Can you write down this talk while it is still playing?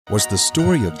Was the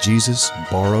story of Jesus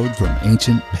borrowed from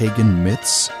ancient pagan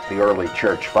myths? The early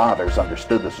church fathers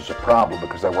understood this as a problem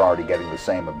because they were already getting the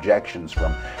same objections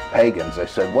from pagans. They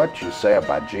said, what you say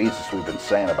about Jesus, we've been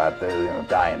saying about the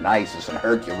Dionysus and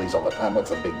Hercules all the time.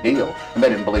 What's the big deal? And they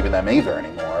didn't believe in them either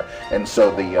anymore. And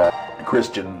so the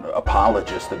Christian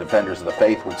apologists, the defenders of the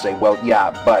faith, would say, well,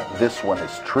 yeah, but this one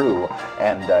is true.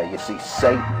 And you see,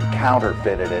 Satan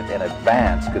counterfeited it in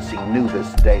advance because he knew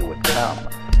this day would come.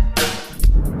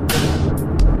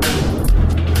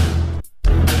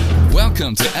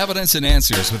 Welcome to Evidence and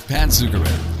Answers with Pat Zukeran.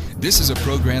 This is a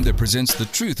program that presents the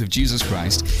truth of Jesus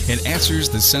Christ and answers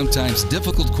the sometimes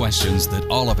difficult questions that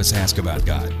all of us ask about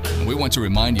God. And we want to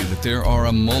remind you that there are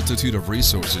a multitude of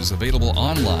resources available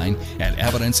online at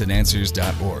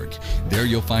evidenceandanswers.org. There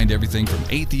you'll find everything from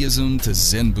atheism to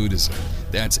Zen Buddhism.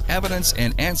 That's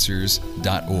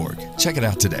evidenceandanswers.org. Check it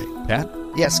out today. Pat?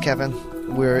 Yes, Kevin.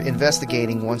 We're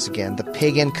investigating once again the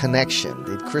pagan connection.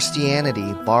 Did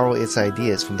Christianity borrow its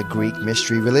ideas from the Greek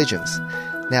mystery religions?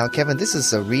 Now, Kevin, this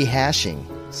is a rehashing,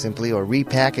 simply, or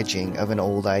repackaging of an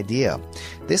old idea.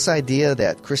 This idea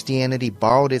that Christianity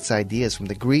borrowed its ideas from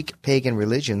the Greek pagan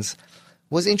religions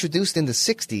was introduced in the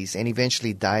 60s and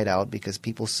eventually died out because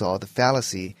people saw the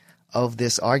fallacy of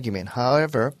this argument.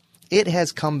 However, it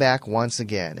has come back once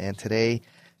again, and today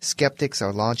skeptics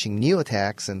are launching new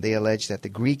attacks, and they allege that the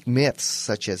Greek myths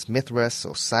such as Mithras,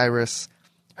 Osiris,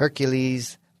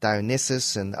 Hercules,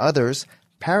 Dionysus, and others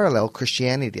parallel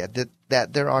Christianity,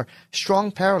 that there are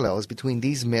strong parallels between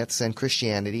these myths and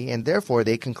Christianity, and therefore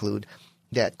they conclude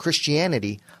that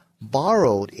Christianity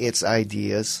borrowed its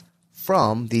ideas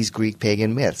from these Greek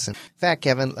pagan myths. In fact,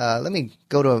 Kevin, let me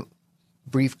go to a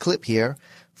brief clip here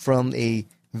from a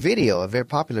video, a very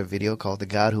popular video called The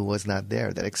God Who Was Not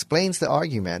There, that explains the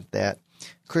argument that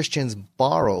Christians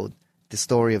borrowed the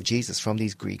story of Jesus from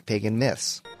these Greek pagan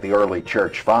myths. The early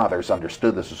church fathers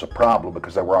understood this as a problem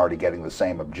because they were already getting the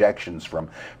same objections from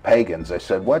pagans. They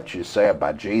said, what you say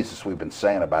about Jesus, we've been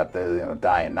saying about the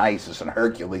Dionysus and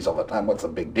Hercules all the time. What's the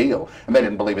big deal? And they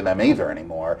didn't believe in them either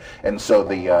anymore. And so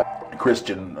the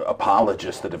Christian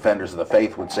apologists, the defenders of the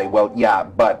faith, would say, well, yeah,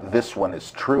 but this one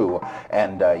is true.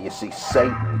 And you see,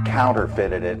 Satan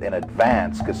counterfeited it in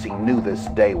advance because he knew this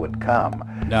day would come.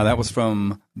 Now, that was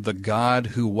from The God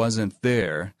Who Wasn't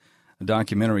There. The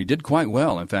documentary did quite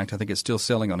well. In fact, I think it's still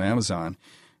selling on Amazon.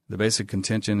 The basic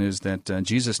contention is that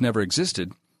Jesus never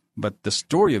existed, but the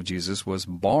story of Jesus was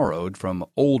borrowed from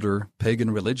older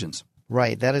pagan religions.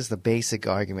 Right, that is the basic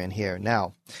argument here.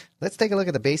 Now, let's take a look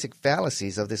at the basic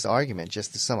fallacies of this argument,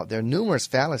 just to sum up. There are numerous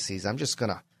fallacies. I'm just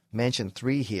going to mention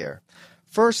three here.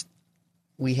 First,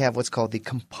 we have what's called the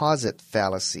composite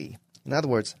fallacy. In other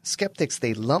words, skeptics,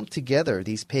 they lump together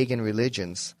these pagan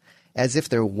religions as if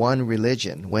they're one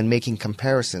religion when making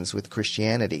comparisons with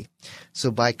Christianity.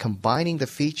 So by combining the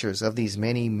features of these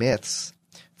many myths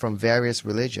from various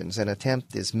religions, an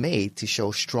attempt is made to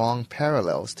show strong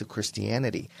parallels to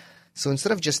Christianity. So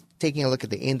instead of just taking a look at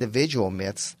the individual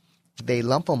myths, they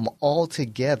lump them all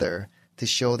together to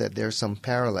show that there's some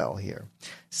parallel here.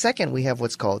 Second, we have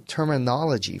what's called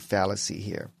terminology fallacy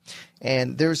here.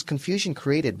 And there's confusion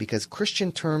created because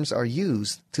Christian terms are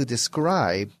used to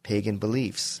describe pagan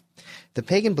beliefs. The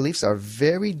pagan beliefs are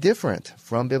very different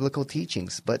from biblical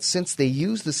teachings, but since they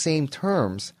use the same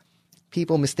terms,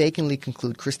 people mistakenly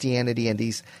conclude Christianity and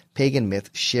these pagan myths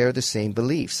share the same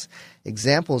beliefs.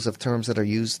 Examples of terms that are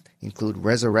used include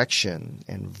resurrection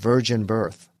and virgin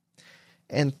birth.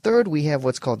 And third, we have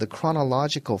what's called the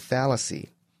chronological fallacy.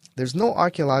 There's no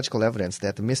archaeological evidence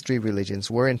that the mystery religions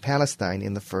were in Palestine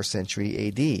in the 1st century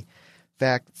A.D. In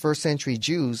fact, 1st century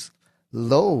Jews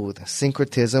loathed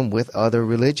syncretism with other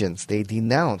religions. They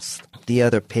denounced the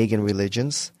other pagan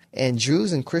religions. And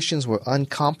Jews and Christians were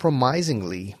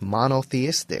uncompromisingly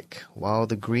monotheistic, while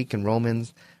the Greek and Roman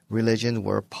religions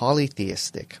were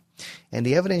polytheistic. And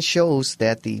the evidence shows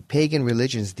that the pagan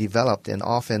religions developed and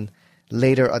often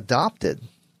later adopted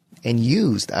and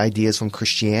used ideas from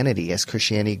Christianity as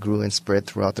Christianity grew and spread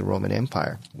throughout the Roman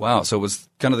Empire. Wow, so it was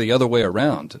kind of the other way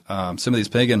around. Some of these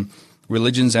pagan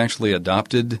religions actually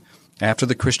adopted, after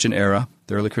the Christian era,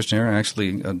 the early Christian era,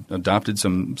 actually adopted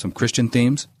some Christian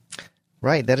themes?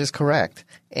 Right, that is correct.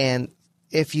 And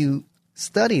if you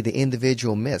study the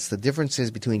individual myths, the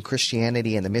differences between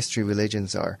Christianity and the mystery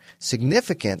religions are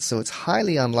significant, so it's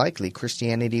highly unlikely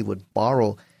Christianity would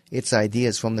borrow its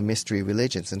ideas from the mystery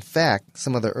religions. In fact,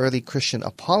 some of the early Christian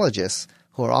apologists,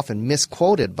 who are often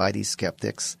misquoted by these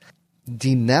skeptics,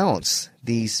 denounce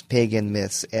these pagan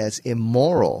myths as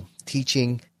immoral,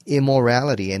 teaching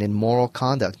immorality and immoral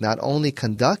conduct, not only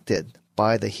conducted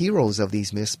by the heroes of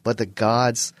these myths, but the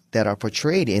gods that are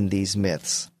portrayed in these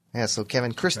myths. Yeah, so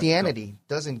Kevin, Christianity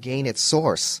doesn't gain its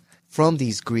source from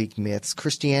these Greek myths.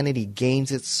 Christianity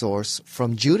gains its source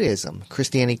from Judaism.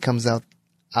 Christianity comes out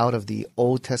of the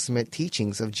Old Testament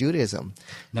teachings of Judaism.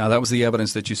 Now, that was the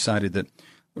evidence that you cited that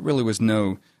there really was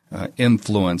no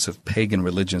influence of pagan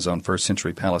religions on first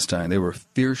century Palestine. They were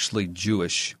fiercely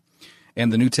Jewish.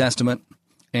 And the New Testament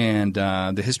and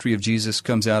the history of Jesus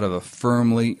comes out of a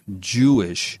firmly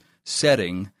Jewish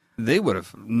setting. They would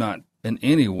have not in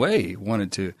any way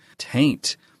wanted to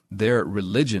taint their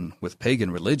religion with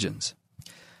pagan religions.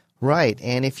 Right,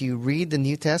 and if you read the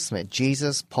New Testament,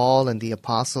 Jesus, Paul, and the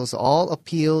apostles all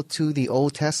appeal to the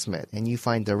Old Testament, and you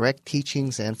find direct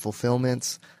teachings and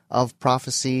fulfillments of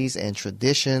prophecies and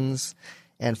traditions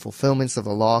and fulfillments of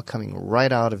the law coming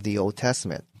right out of the Old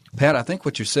Testament. Pat, I think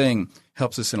what you're saying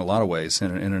helps us in a lot of ways,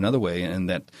 in another way, in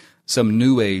that some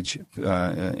New Age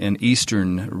and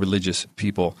Eastern religious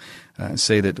people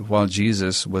say that while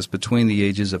Jesus was between the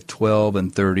ages of 12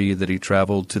 and 30, that he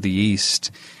traveled to the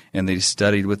East and that he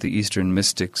studied with the Eastern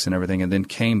mystics and everything, and then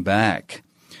came back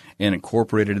and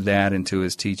incorporated that into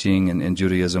his teaching and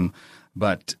Judaism.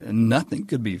 But nothing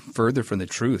could be further from the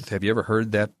truth. Have you ever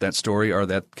heard that story or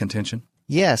that contention?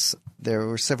 Yes, there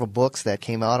were several books that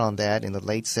came out on that in the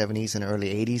late 70s and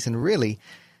early 80s, and really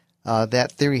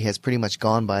that theory has pretty much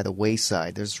gone by the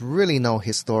wayside. There's really no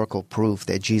historical proof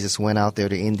that Jesus went out there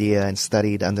to India and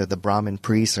studied under the Brahmin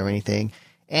priests or anything.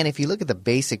 And if you look at the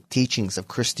basic teachings of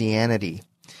Christianity,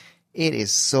 it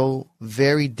is so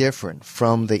very different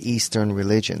from the Eastern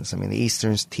religions. I mean, the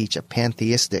Easterns teach a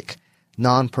pantheistic,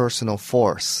 non-personal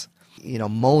force,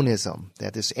 monism,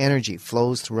 that this energy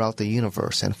flows throughout the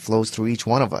universe and flows through each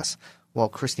one of us. While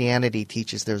Christianity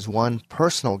teaches there's one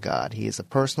personal God. He is a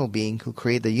personal being who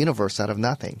created the universe out of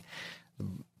nothing.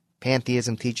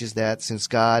 Pantheism teaches that since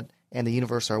God and the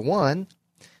universe are one,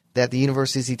 that the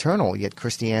universe is eternal, yet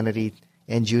Christianity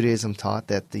and Judaism taught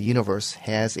that the universe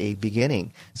has a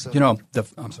beginning. So,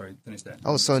 I'm sorry, finish that.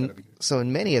 So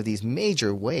in many of these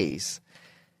major ways,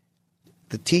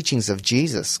 the teachings of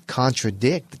Jesus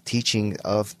contradict the teaching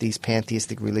of these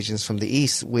pantheistic religions from the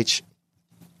East, which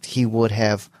he would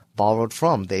have borrowed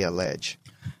from, they allege.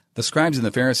 The scribes and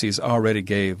the Pharisees already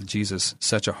gave Jesus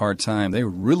such a hard time. They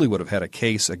really would have had a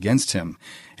case against him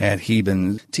had he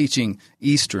been teaching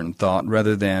Eastern thought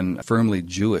rather than firmly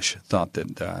Jewish thought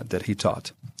that he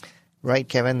taught. Right,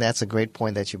 Kevin, that's a great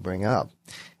point that you bring up.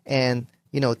 And,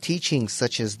 teachings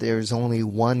such as there's only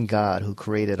one God who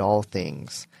created all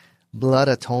things, blood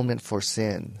atonement for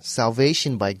sin,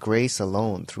 salvation by grace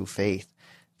alone through faith,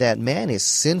 that man is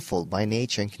sinful by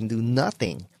nature and can do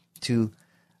nothing to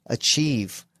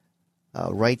achieve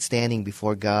right standing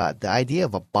before God. The idea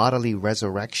of a bodily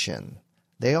resurrection,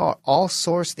 they are all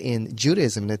sourced in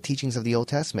Judaism, the teachings of the Old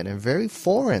Testament, and very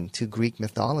foreign to Greek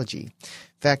mythology.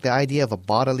 In fact, the idea of a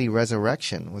bodily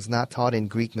resurrection was not taught in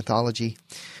Greek mythology.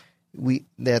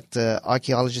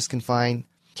 Archaeologists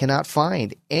cannot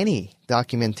find any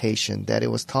documentation that it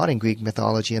was taught in Greek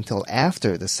mythology until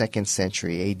after the 2nd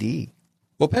century A.D.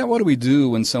 Well, Pat, what do we do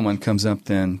when someone comes up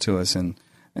then to us and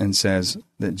says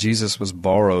that Jesus was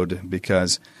borrowed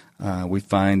because we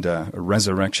find a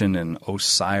resurrection in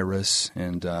Osiris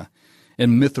and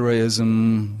in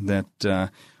Mithraism that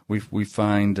we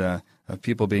find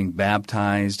people being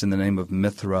baptized in the name of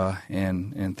Mithra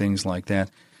and things like that?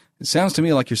 It sounds to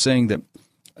me like you're saying that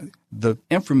the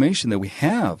information that we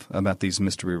have about these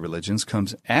mystery religions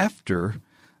comes after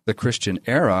the Christian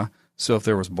era, so if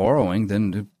there was borrowing,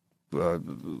 then it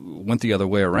went the other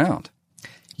way around.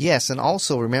 Yes, and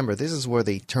also remember, this is where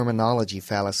the terminology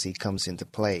fallacy comes into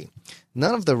play.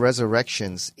 None of the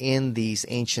resurrections in these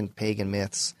ancient pagan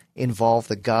myths involve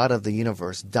the God of the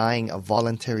universe dying a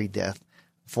voluntary death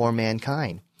for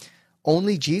mankind.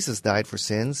 Only Jesus died for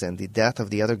sins, and the death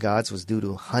of the other gods was due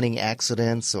to hunting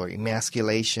accidents or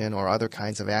emasculation or other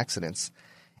kinds of accidents.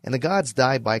 And the gods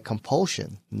died by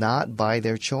compulsion, not by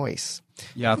their choice.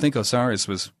 Yeah, I think Osiris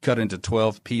was cut into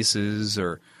 12 pieces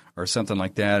or something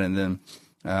like that, and then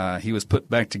he was put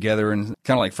back together and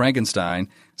kind of like Frankenstein.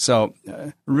 So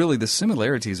really the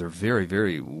similarities are very,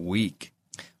 very weak.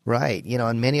 Right.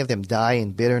 And many of them die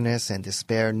in bitterness and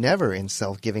despair, never in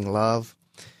self-giving love.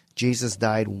 Jesus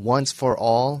died once for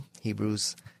all,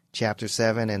 Hebrews chapter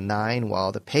 7 and 9,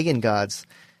 while the pagan gods,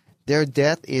 their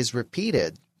death is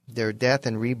repeated. Their death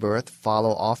and rebirth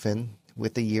follow often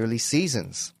with the yearly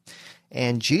seasons.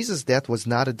 And Jesus' death was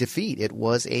not a defeat, it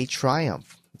was a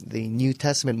triumph. The New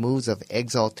Testament moods of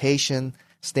exaltation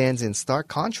stands in stark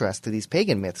contrast to these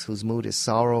pagan myths whose mood is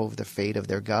sorrow over the fate of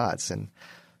their gods. And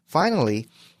finally,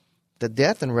 the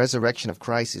death and resurrection of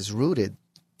Christ is rooted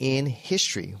in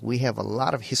history. We have a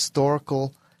lot of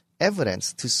historical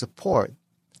evidence to support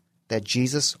that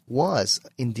Jesus was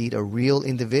indeed a real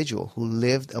individual who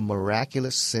lived a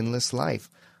miraculous, sinless life,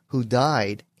 who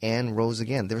died and rose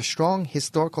again. There's strong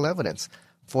historical evidence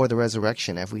for the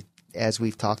resurrection, as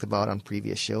we've talked about on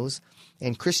previous shows.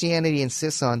 And Christianity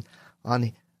insists on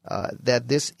that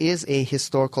this is a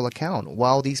historical account,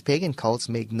 while these pagan cults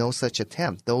make no such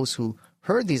attempt. Those who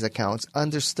heard these accounts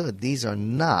understood these are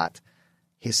not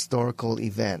historical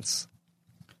events.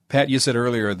 Pat, you said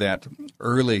earlier that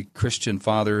early Christian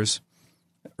fathers,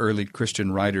 early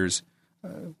Christian writers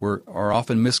are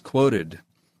often misquoted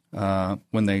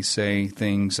when they say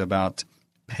things about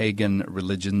pagan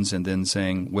religions and then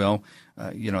saying, well,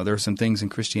 there are some things in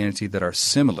Christianity that are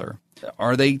similar.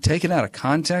 Are they taken out of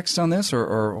context on this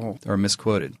or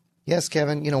misquoted? Yes,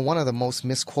 Kevin. One of the most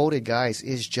misquoted guys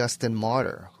is Justin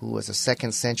Martyr, who was a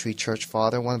 2nd century church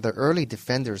father, one of the early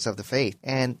defenders of the faith.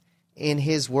 And in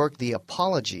his work, The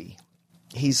Apology,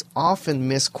 he's often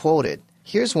misquoted.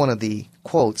 Here's one of the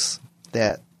quotes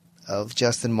of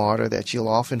Justin Martyr that you'll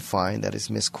often find that is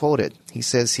misquoted. He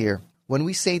says here, "When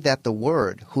we say that the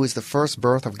Word, who is the first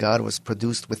birth of God, was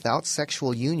produced without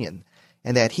sexual union,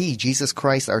 and that He, Jesus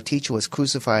Christ, our teacher, was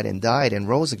crucified and died and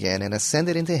rose again and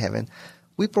ascended into heaven,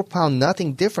 we propound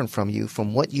nothing different from you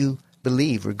from what you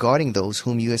believe regarding those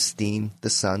whom you esteem the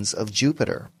sons of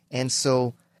Jupiter." And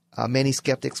so many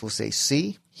skeptics will say,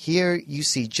 see, here you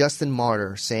see Justin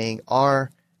Martyr saying our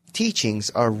teachings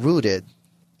are rooted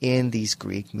in these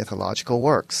Greek mythological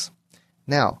works.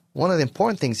 Now, one of the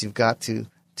important things you've got to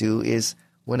do is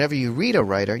whenever you read a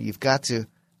writer, you've got to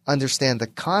understand the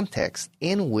context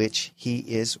in which he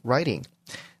is writing.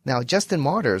 Now, Justin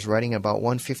Martyr is writing about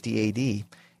 150 AD,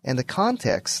 and the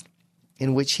context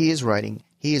in which he is writing,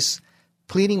 he is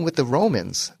pleading with the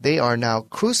Romans. They are now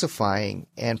crucifying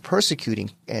and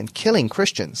persecuting and killing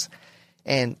Christians.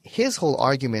 And his whole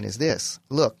argument is this: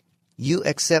 look, you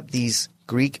accept these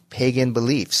Greek pagan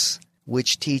beliefs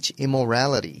which teach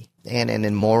immorality and an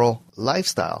immoral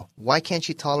lifestyle. Why can't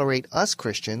you tolerate us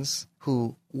Christians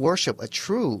who worship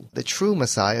the true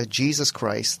Messiah, Jesus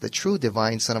Christ, the true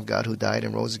divine Son of God who died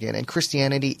and rose again? And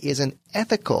Christianity is an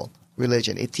ethical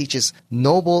religion. It teaches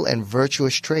noble and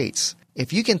virtuous traits.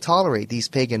 If you can tolerate these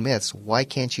pagan myths, why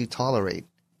can't you tolerate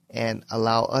and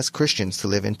allow us Christians to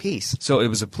live in peace? So it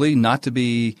was a plea not to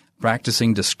be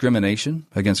practicing discrimination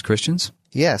against Christians?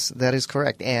 Yes, that is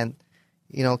correct. And,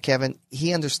 Kevin,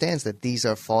 he understands that these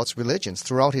are false religions.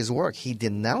 Throughout his work, he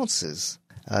denounces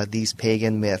these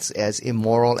pagan myths as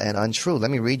immoral and untrue.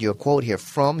 Let me read you a quote here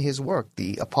from his work,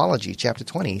 The Apology, chapter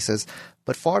 20. He says,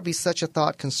 "But far be such a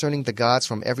thought concerning the gods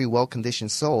from every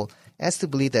well-conditioned soul as to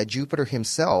believe that Jupiter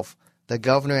himself, the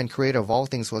governor and creator of all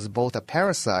things, was both a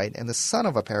parasite and the son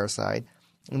of a parasite,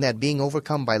 and that being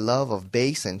overcome by love of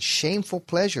base and shameful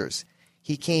pleasures,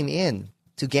 he came in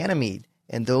to Ganymede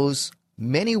and those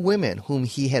many women whom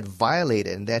he had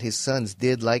violated, and that his sons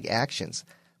did like actions.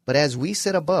 But as we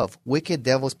said above, wicked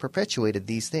devils perpetuated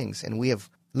these things, and we have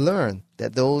learned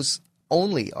that those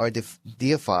only are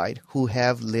deified who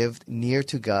have lived near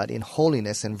to God in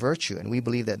holiness and virtue. And we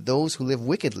believe that those who live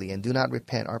wickedly and do not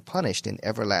repent are punished in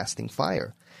everlasting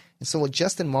fire." And so what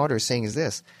Justin Martyr is saying is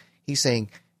this. He's saying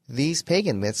these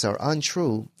pagan myths are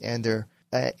untrue, and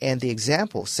the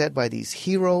example set by these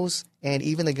heroes and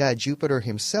even the god Jupiter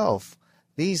himself,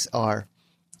 these are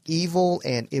evil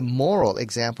and immoral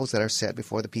examples that are set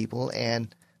before the people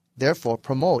and therefore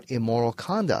promote immoral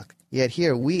conduct. Yet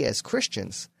here we as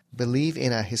Christians believe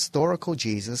in a historical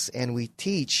Jesus, and we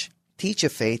teach a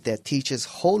faith that teaches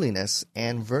holiness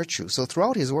and virtue. So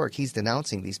throughout his work, he's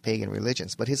denouncing these pagan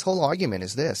religions. But his whole argument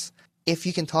is this: if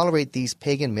you can tolerate these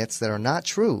pagan myths that are not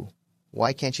true,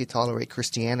 why can't you tolerate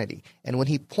Christianity? And when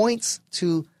he points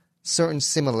to certain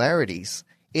similarities,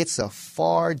 it's a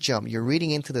far jump. You're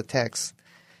reading into the text.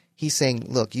 He's saying,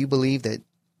 look, you believe that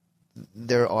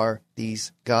there are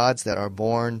these gods that are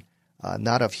born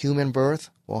not of human birth.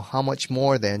 Well, how much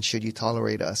more then should you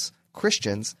tolerate us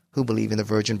Christians who believe in the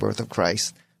virgin birth of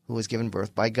Christ, who was given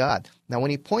birth by God? Now,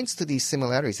 when he points to these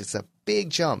similarities, it's a big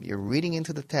jump. You're reading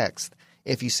into the text.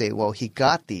 If you say, well, he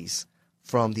got these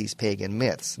from these pagan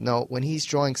myths. No, when he's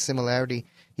drawing similarity,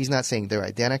 he's not saying they're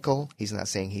identical. He's not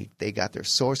saying they got their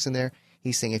source in there.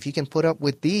 He's saying if you can put up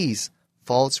with these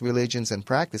false religions and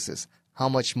practices, how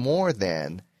much more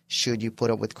then should you put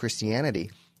up with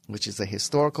Christianity, which is a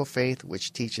historical faith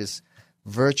which teaches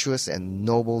virtuous and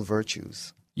noble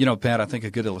virtues? You know, Pat, I think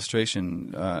a good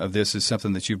illustration of this is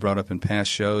something that you brought up in past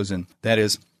shows, and that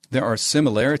is there are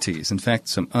similarities, in fact,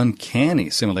 some uncanny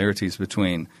similarities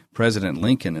between President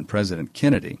Lincoln and President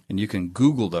Kennedy. And you can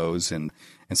Google those and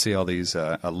see all these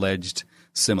alleged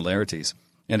similarities.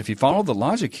 And if you follow the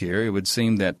logic here, it would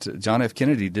seem that John F.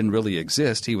 Kennedy didn't really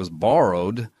exist. He was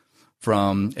borrowed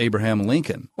from Abraham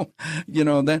Lincoln.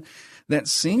 That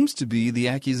seems to be the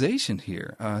accusation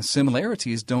here.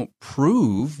 Similarities don't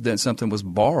prove that something was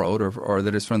borrowed or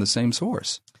that it's from the same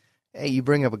source. Hey, you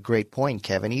bring up a great point,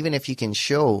 Kevin. Even if you can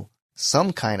show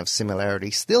some kind of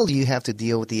similarity, still you have to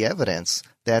deal with the evidence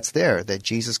that's there, that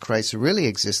Jesus Christ really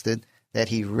existed, that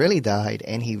he really died,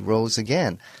 and he rose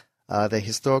again. The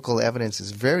historical evidence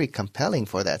is very compelling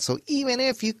for that. So even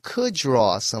if you could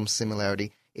draw some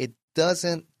similarity, it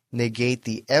doesn't negate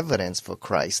the evidence for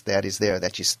Christ that is there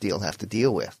that you still have to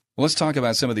deal with. Well, let's talk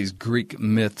about some of these Greek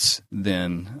myths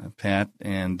then, Pat.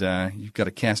 And you've got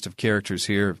a cast of characters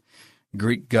here,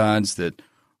 Greek gods that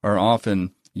are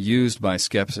often used by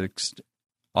skeptics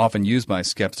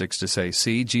to say,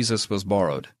 see, Jesus was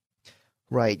borrowed.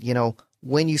 Right.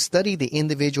 When you study the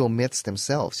individual myths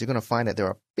themselves, you're going to find that there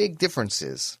are big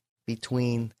differences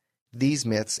between these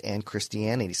myths and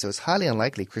Christianity. So it's highly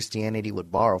unlikely Christianity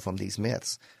would borrow from these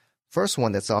myths. First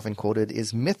one that's often quoted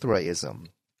is Mithraism.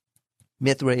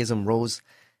 Mithraism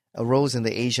arose in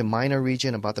the Asia Minor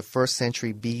region about the 1st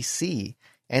century BC,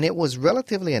 and it was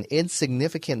relatively an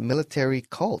insignificant military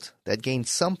cult that gained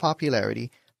some popularity,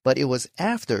 but it was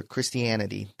after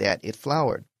Christianity that it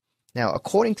flowered. Now,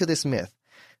 according to this myth,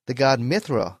 the god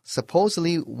Mithra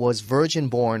supposedly was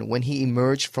virgin-born when he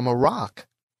emerged from a rock.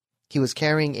 He was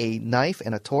carrying a knife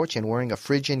and a torch and wearing a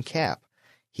Phrygian cap.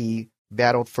 He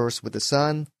battled first with the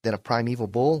sun, then a primeval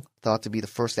bull, thought to be the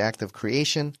first act of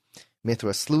creation.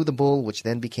 Mithra slew the bull, which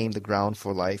then became the ground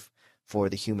for life for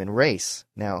the human race.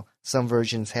 Now, some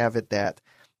versions have it that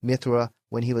Mithra,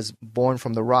 when he was born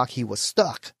from the rock, he was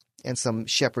stuck, and some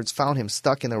shepherds found him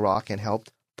stuck in the rock and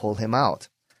helped pull him out.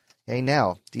 Okay,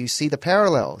 now, do you see the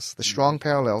parallels, the strong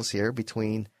parallels here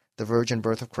between the virgin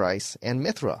birth of Christ and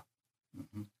Mithra?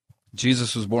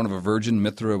 Jesus was born of a virgin.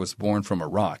 Mithra was born from a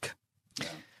rock.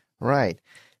 Right.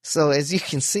 So as you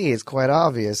can see, it's quite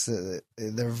obvious.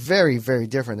 They're very, very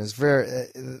different.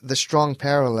 The strong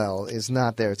parallel is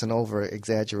not there. It's an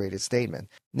over-exaggerated statement.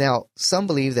 Now, some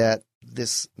believe that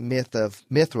this myth of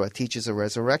Mithra teaches a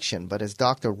resurrection, but as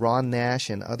Dr. Ron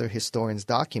Nash and other historians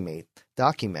document,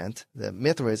 that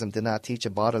Mithraism did not teach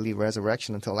a bodily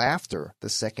resurrection until after the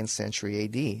 2nd century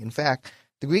AD. In fact,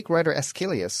 the Greek writer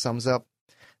Aeschylus sums up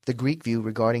the Greek view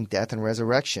regarding death and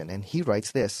resurrection, and he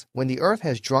writes this: when the earth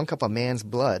has drunk up a man's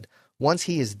blood, once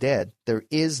he is dead, there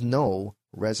is no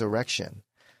resurrection.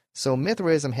 So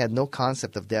Mithraism had no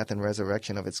concept of death and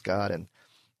resurrection of its God, and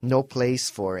no place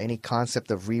for any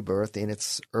concept of rebirth in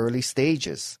its early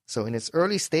stages. So in its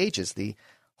early stages, the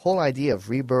whole idea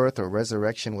of rebirth or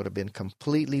resurrection would have been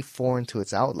completely foreign to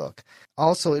its outlook.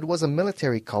 Also, it was a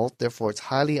military cult, therefore it's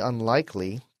highly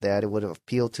unlikely that it would have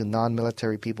appealed to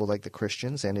non-military people like the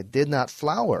Christians, and it did not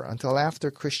flower until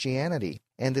after Christianity.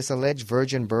 And this alleged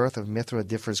virgin birth of Mithra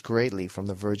differs greatly from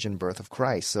the virgin birth of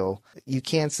Christ. So you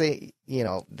can't say,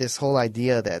 this whole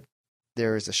idea that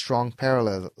there is a strong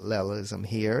parallelism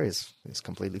here is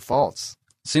completely false.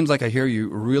 Seems like I hear you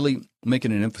really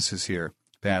making an emphasis here,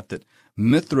 Pat, that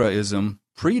Mithraism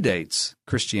predates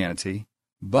Christianity,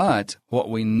 but what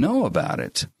we know about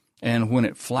it and when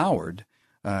it flowered,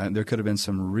 there could have been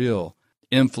some real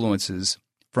influences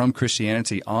from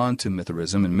Christianity onto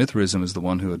Mithraism, and Mithraism is the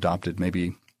one who adopted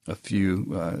maybe a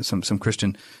few, some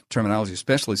Christian terminology,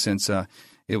 especially since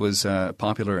it was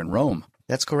popular in Rome.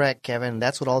 That's correct, Kevin.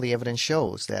 That's what all the evidence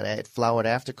shows, that it flowered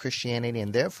after Christianity,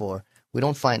 and therefore we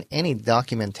don't find any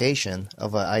documentation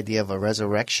of an idea of a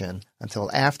resurrection until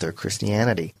after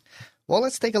Christianity. Well,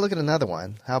 let's take a look at another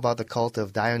one. How about the cult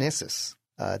of Dionysus?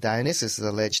 Dionysus is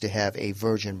alleged to have a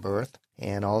virgin birth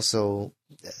and also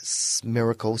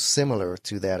miracles similar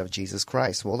to that of Jesus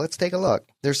Christ. Well, let's take a look.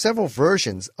 There are several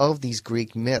versions of these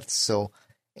Greek myths. So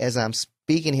as I'm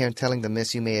speaking here and telling the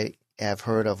myths, you may have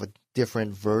heard of a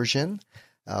different version,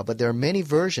 but there are many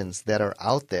versions that are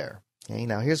out there. Okay,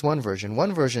 now here's one version.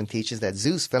 One version teaches that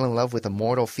Zeus fell in love with a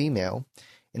mortal female,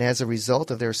 and as a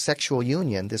result of their sexual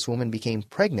union, this woman became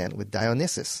pregnant with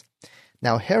Dionysus.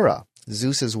 Now Hera,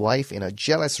 Zeus's wife, in a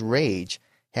jealous rage,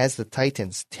 has the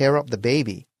Titans tear up the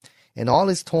baby, and all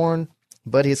is torn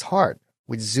but his heart,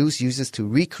 which Zeus uses to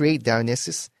recreate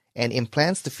Dionysus and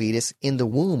implants the fetus in the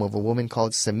womb of a woman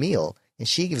called Semele, and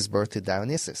she gives birth to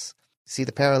Dionysus. See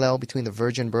the parallel between the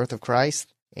virgin birth of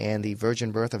Christ and the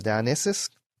virgin birth of Dionysus?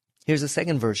 Here's the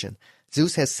second version.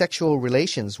 Zeus has sexual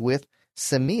relations with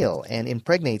Semele and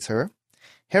impregnates her.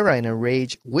 Hera, in a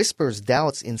rage, whispers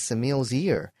doubts in Semele's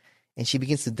ear, and she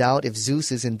begins to doubt if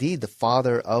Zeus is indeed the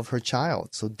father of her child.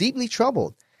 So deeply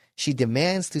troubled, she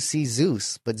demands to see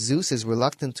Zeus, but Zeus is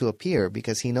reluctant to appear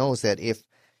because he knows that if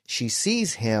she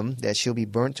sees him that she'll be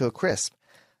burnt to a crisp.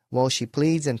 Well, she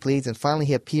pleads and pleads, and finally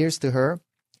he appears to her,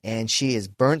 and she is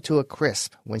burnt to a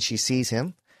crisp when she sees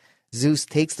him. Zeus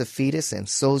takes the fetus and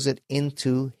sews it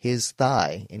into his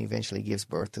thigh and eventually gives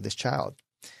birth to this child.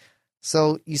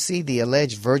 So you see the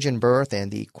alleged virgin birth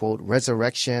and the, quote,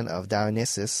 resurrection of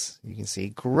Dionysus, you can see,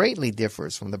 greatly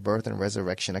differs from the birth and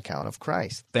resurrection account of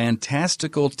Christ.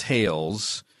 Fantastical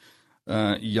tales,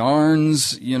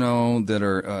 yarns, that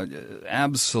are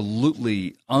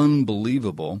absolutely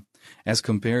unbelievable as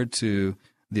compared to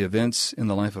the events in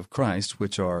the life of Christ,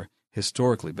 which are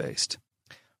historically based.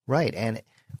 Right, and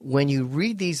when you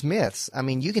read these myths,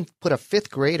 you can put a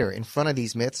fifth grader in front of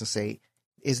these myths and say,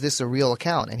 is this a real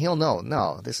account? And he'll know,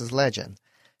 no, this is legend.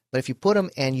 But if you put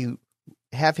him and you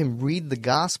have him read the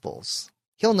Gospels,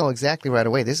 he'll know exactly right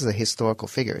away, this is a historical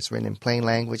figure. It's written in plain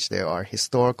language. There are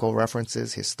historical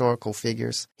references, historical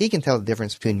figures. He can tell the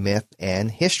difference between myth and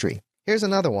history. Here's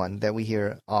another one that we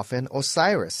hear often,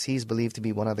 Osiris. He's believed to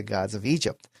be one of the gods of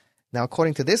Egypt. Now,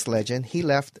 according to this legend, he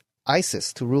left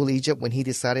Isis to rule Egypt when he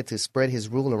decided to spread his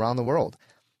rule around the world.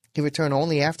 He returned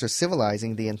only after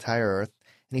civilizing the entire earth,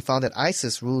 and he found that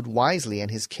Isis ruled wisely and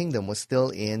his kingdom was still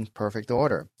in perfect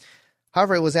order.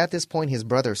 However, it was at this point his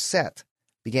brother Set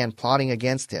began plotting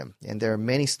against him, and there are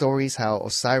many stories how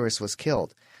Osiris was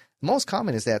killed. The most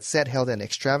common is that Set held an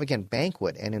extravagant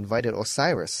banquet and invited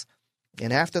Osiris.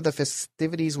 And after the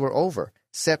festivities were over,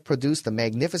 Set produced a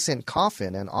magnificent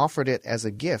coffin and offered it as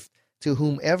a gift to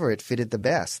whomever it fitted the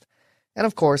best. And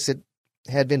of course, it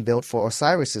had been built for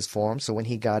Osiris's form, so when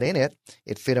he got in it,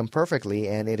 it fit him perfectly,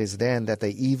 and it is then that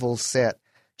the evil Set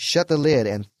shut the lid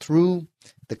and threw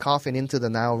the coffin into the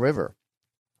Nile River.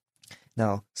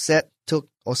 Now, Set took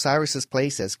Osiris's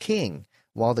place as king,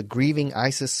 while the grieving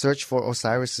Isis searched for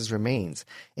Osiris's remains,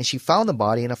 and she found the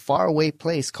body in a faraway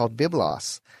place called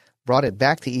Byblos, brought it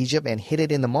back to Egypt, and hid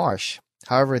it in the marsh.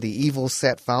 However, the evil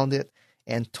Set found it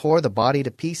and tore the body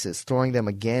to pieces, throwing them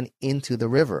again into the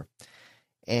river.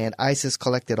 And Isis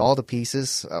collected all the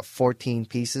pieces, 14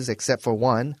 pieces, except for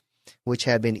one, which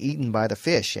had been eaten by the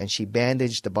fish, and she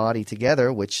bandaged the body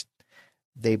together, which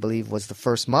they believe was the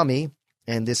first mummy,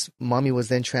 and this mummy was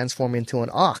then transformed into an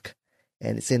auk.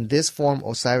 And it's in this form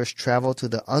Osiris traveled to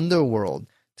the underworld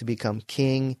to become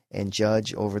king and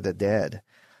judge over the dead.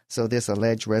 So this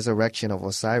alleged resurrection of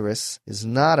Osiris is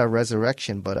not a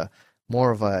resurrection, but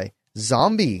more of a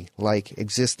zombie-like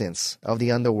existence of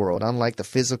the underworld, unlike the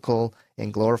physical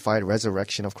and glorified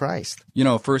resurrection of Christ.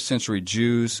 First century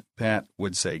Jews, Pat,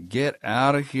 would say, get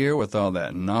out of here with all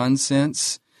that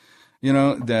nonsense.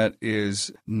 That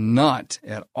is not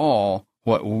at all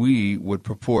what we would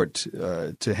purport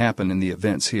to happen in the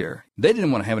events here. They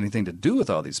didn't want to have anything to do with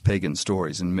all these pagan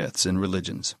stories and myths and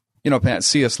religions. Pat,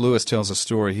 C.S. Lewis tells a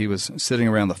story. He was sitting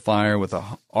around the fire with an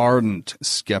ardent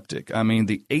skeptic.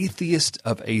 The atheist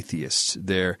of atheists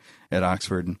there at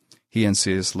Oxford. And he and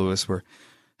C.S. Lewis were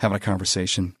having a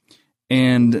conversation.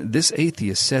 And this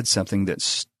atheist said something that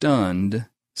stunned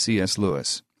C.S.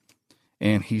 Lewis.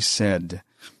 And he said,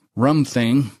 "Rum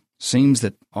thing, seems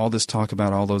that all this talk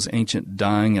about all those ancient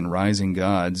dying and rising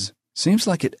gods seems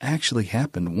like it actually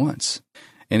happened once."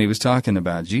 And he was talking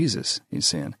about Jesus. He's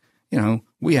saying,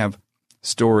 we have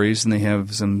stories and they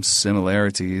have some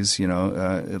similarities,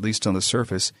 at least on the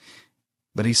surface.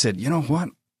 But he said, you know what?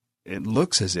 It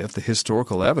looks as if the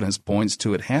historical evidence points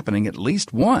to it happening at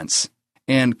least once.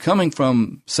 And coming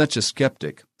from such a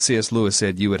skeptic, C.S. Lewis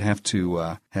said you would have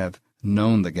to have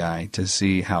known the guy to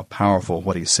see how powerful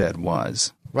what he said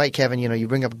was. Right, Kevin, you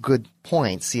bring up a good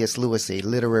point. C.S. Lewis, a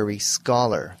literary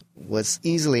scholar, was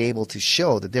easily able to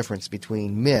show the difference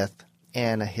between myth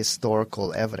and a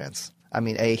historical evidence.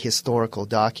 A historical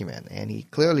document. And he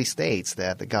clearly states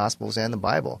that the Gospels and the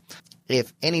Bible,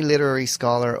 if any literary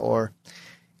scholar or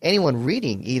anyone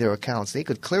reading either accounts, they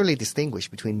could clearly distinguish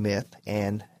between myth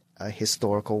and a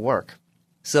historical work.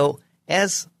 So,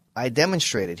 as I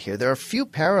demonstrated here, there are few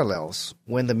parallels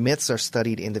when the myths are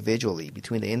studied individually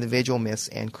between the individual myths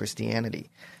and Christianity.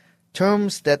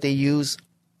 Terms that they use,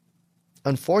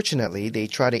 unfortunately, they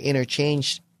try to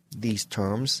interchange these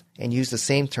terms and use the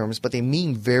same terms, but they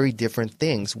mean very different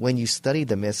things when you study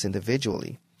the myths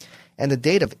individually. And the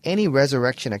date of any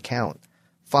resurrection account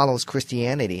follows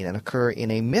Christianity and occur in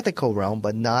a mythical realm,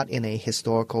 but not in a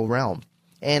historical realm.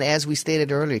 And as we stated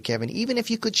earlier, Kevin, even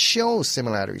if you could show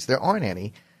similarities, there aren't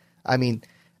any.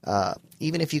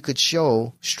 Even if you could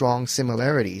show strong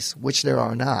similarities, which there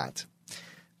are not.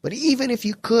 But even if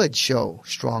you could show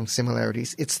strong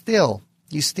similarities,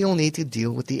 you still need to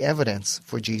deal with the evidence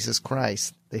for Jesus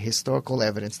Christ, the historical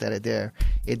evidence that is there.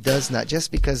 It does not,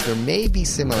 just because there may be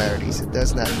similarities, it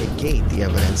does not negate the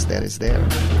evidence that is there.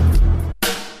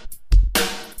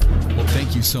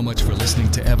 you so much for listening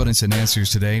to Evidence and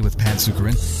Answers today with Pat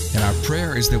Zukeran. And our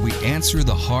prayer is that we answer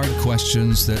the hard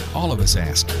questions that all of us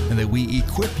ask, and that we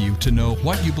equip you to know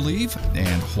what you believe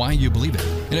and why you believe it.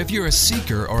 And if you're a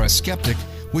seeker or a skeptic,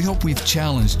 we hope we've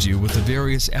challenged you with the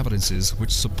various evidences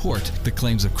which support the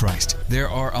claims of Christ. There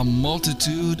are a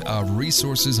multitude of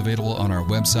resources available on our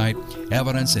website,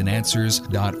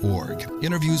 evidenceandanswers.org.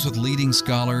 Interviews with leading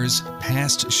scholars,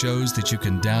 past shows that you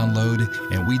can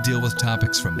download, and we deal with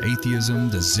topics from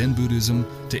atheism to Zen Buddhism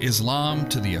to Islam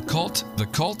to the occult, the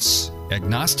cults,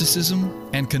 agnosticism,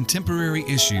 and contemporary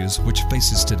issues which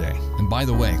face us today. And by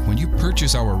the way, when you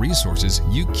purchase our resources,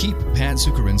 you keep Pat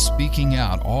Zukeran speaking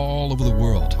out all over the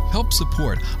world. Help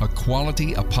support a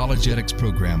quality apologetics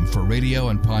program for radio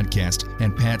and podcast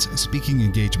and Pat's speaking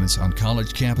engagements on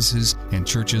college campuses and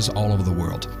churches all over the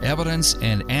world.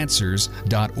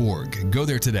 Evidenceandanswers.org. Go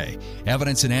there today.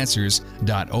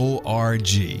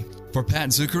 Evidenceandanswers.org. For Pat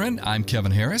Zukeran, I'm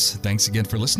Kevin Harris. Thanks again for listening.